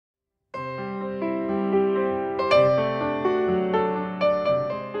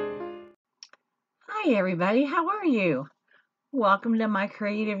Hey everybody, how are you? Welcome to my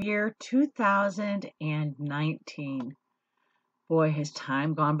creative year 2019. Boy, has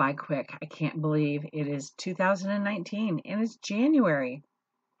time gone by quick. I can't believe it is 2019 and it's January.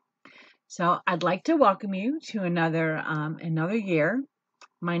 So I'd like to welcome you to another year.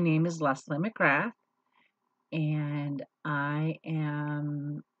 My name is Leslie McGrath and I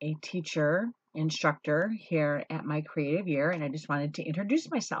am a teacher, instructor here at my creative year, and I just wanted to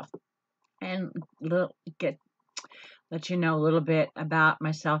introduce myself and let you know a little bit about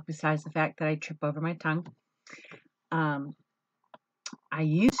myself besides the fact that I trip over my tongue. I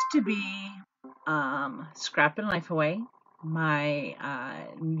used to be scrapping life away. My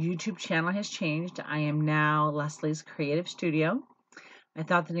YouTube channel has changed. I am now Leslie's Creative Studio. I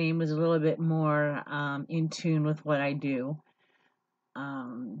thought the name was a little bit more in tune with what I do.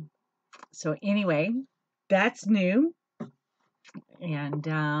 So anyway, that's new. And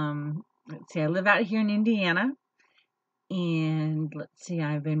let's see, I live out here in Indiana. And let's see,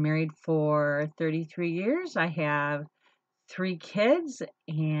 I've been married for 33 years. I have 3 kids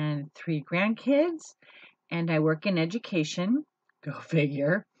and 3 grandkids, and I work in education. Go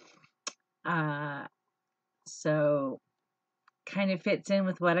figure. So kind of fits in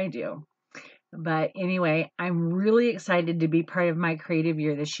with what I do. But anyway, I'm really excited to be part of my creative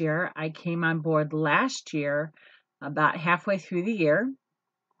year this year. I came on board last year, about halfway through the year,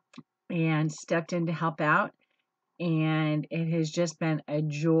 and stepped in to help out. And it has just been a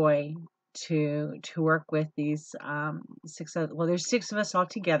joy to work with these there's 6 of us all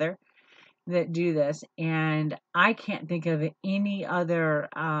together that do this, and I can't think of any other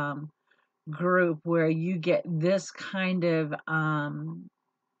group where you get this kind of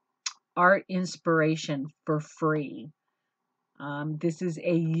art inspiration for free. This is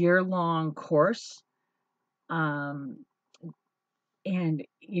a year-long course. And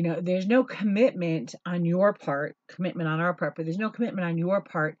there's no commitment on our part, but there's no commitment on your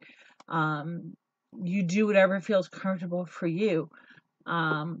part. You do whatever feels comfortable for you.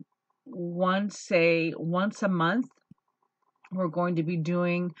 Once a month, we're going to be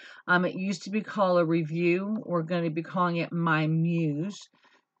doing, it used to be called a review. We're going to be calling it My Muse,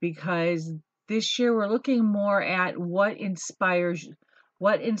 because this year we're looking more at what inspires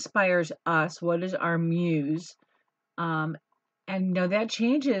us, what is our muse. And that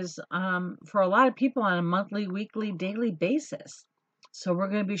changes for a lot of people on a monthly, weekly, daily basis. So we're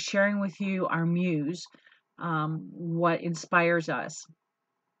going to be sharing with you our muse, what inspires us.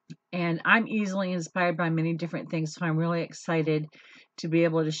 And I'm easily inspired by many different things, so I'm really excited to be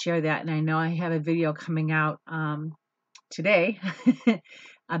able to share that. And I know I have a video coming out today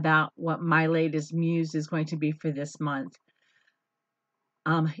about what my latest muse is going to be for this month.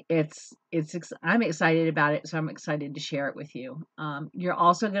 I'm excited about it, so I'm excited to share it with you. You're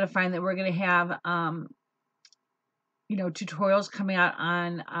also going to find that we're going to have tutorials coming out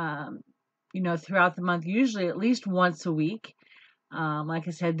on throughout the month, usually at least once a week. Like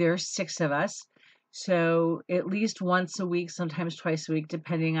I said, there's 6 of us, so at least once a week, sometimes twice a week,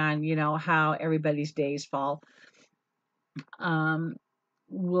 depending on how everybody's days fall.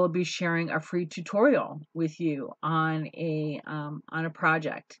 We'll be sharing a free tutorial with you on a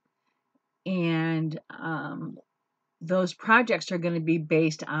project. And those projects are going to be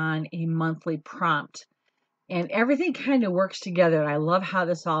based on a monthly prompt, and everything kind of works together. I love how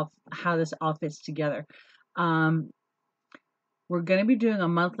this all fits together. We're going to be doing a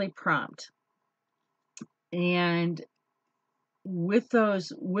monthly prompt, and with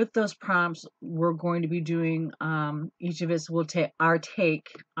those prompts, we're going to be doing, each of us will take our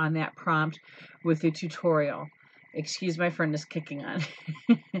take on that prompt with a tutorial. Excuse my furnace kicking on.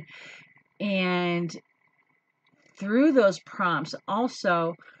 And through those prompts,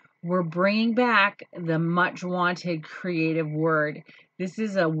 also, we're bringing back the much wanted creative word. This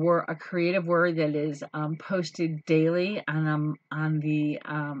is a creative word that is posted daily on the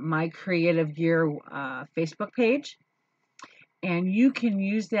My Creative Year Facebook page. And you can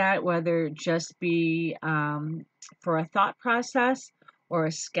use that whether it just be for a thought process or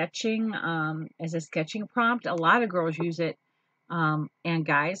a sketching, as a sketching prompt. A lot of girls use it, and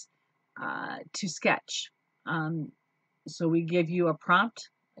guys, to sketch. So we give you a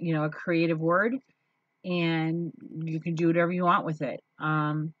prompt, a creative word, and you can do whatever you want with it.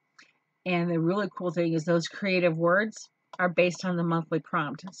 And the really cool thing is those creative words are based on the monthly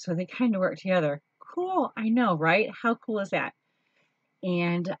prompt, so they kind of work together. Cool, I know, right? How cool is that?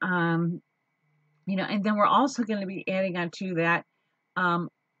 And and then we're also going to be adding on to that.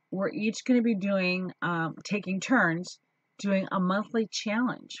 We're each going to be doing, taking turns doing a monthly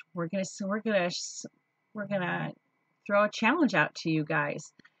challenge. We're gonna throw a challenge out to you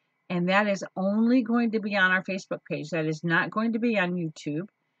guys, And that is only going to be on our Facebook page. That is not going to be on YouTube.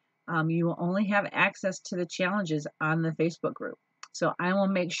 You will only have access to the challenges on the Facebook group. So I will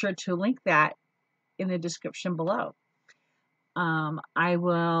make sure to link that in the description below. I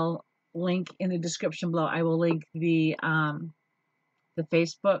will link in the description below. I will link the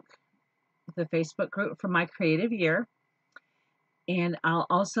Facebook group for my creative year, and I'll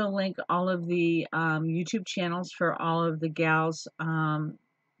also link all of the YouTube channels for all of the gals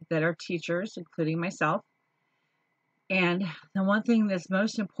that are teachers, including myself. And the one thing that's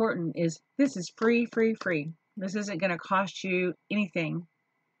most important is this is free, free, free. This isn't going to cost you anything.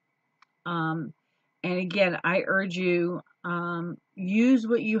 And again, I urge you, use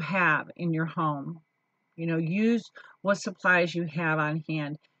what you have in your home. You know, use what supplies you have on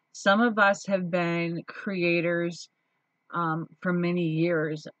hand. Some of us have been creators for many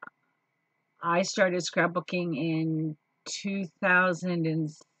years. I started scrapbooking in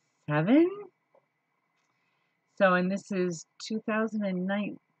 2007. So, and this is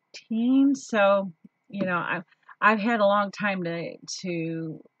 2019. So, you know, I've had a long time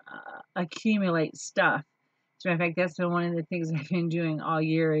to accumulate stuff. As a matter of fact, that's been one of the things I've been doing all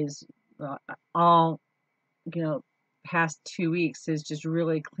year is past 2 weeks is just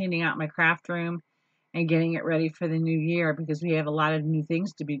really cleaning out my craft room and getting it ready for the new year, because we have a lot of new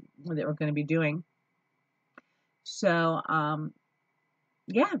things that we're going to be doing. So,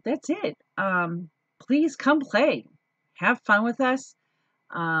 yeah, that's it. Please come play. Have fun with us.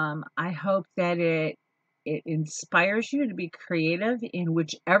 I hope that it inspires you to be creative in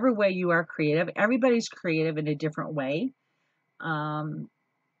whichever way you are creative. Everybody's creative in a different way.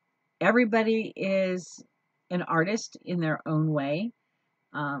 Everybody is an artist in their own way.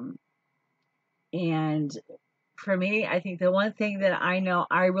 And for me, I think the one thing that I know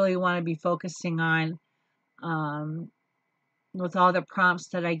I really want to be focusing on, with all the prompts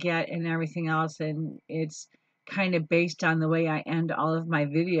that I get and everything else, and it's kind of based on the way I end all of my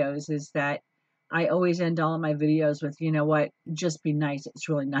videos, is that I always end all of my videos with, you know what, just be nice. It's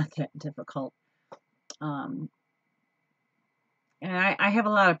really not that difficult. And I have a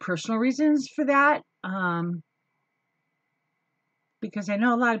lot of personal reasons for that, because I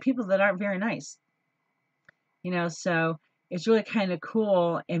know a lot of people that aren't very nice. You know, so it's really kind of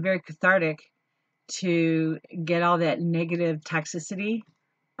cool and very cathartic to get all that negative toxicity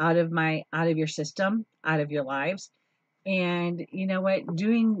out of your system, out of your lives. And you know what,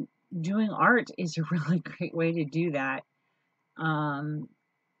 doing art is a really great way to do that.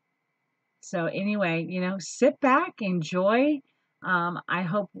 So anyway, you know, sit back, enjoy. I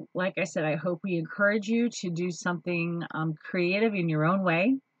hope, like I said, I hope we encourage you to do something creative in your own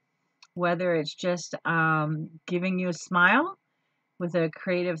way, whether it's just giving you a smile with a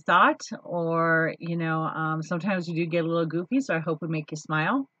creative thought, or, you know, sometimes we do get a little goofy, so I hope we make you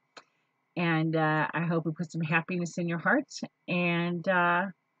smile. And I hope we put some happiness in your heart, and,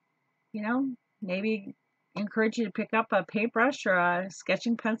 you know, maybe encourage you to pick up a paintbrush or a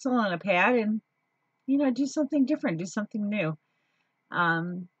sketching pencil and a pad and, you know, do something different, do something new.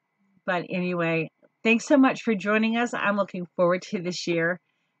 But anyway, thanks so much for joining us. I'm looking forward to this year,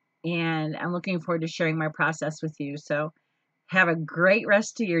 and I'm looking forward to sharing my process with you. So have a great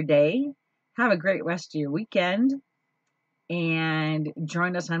rest of your day. Have a great rest of your weekend. And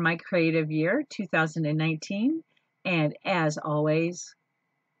join us on my creative year, 2019. And as always,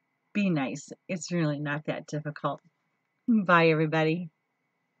 be nice. It's really not that difficult. Bye, everybody.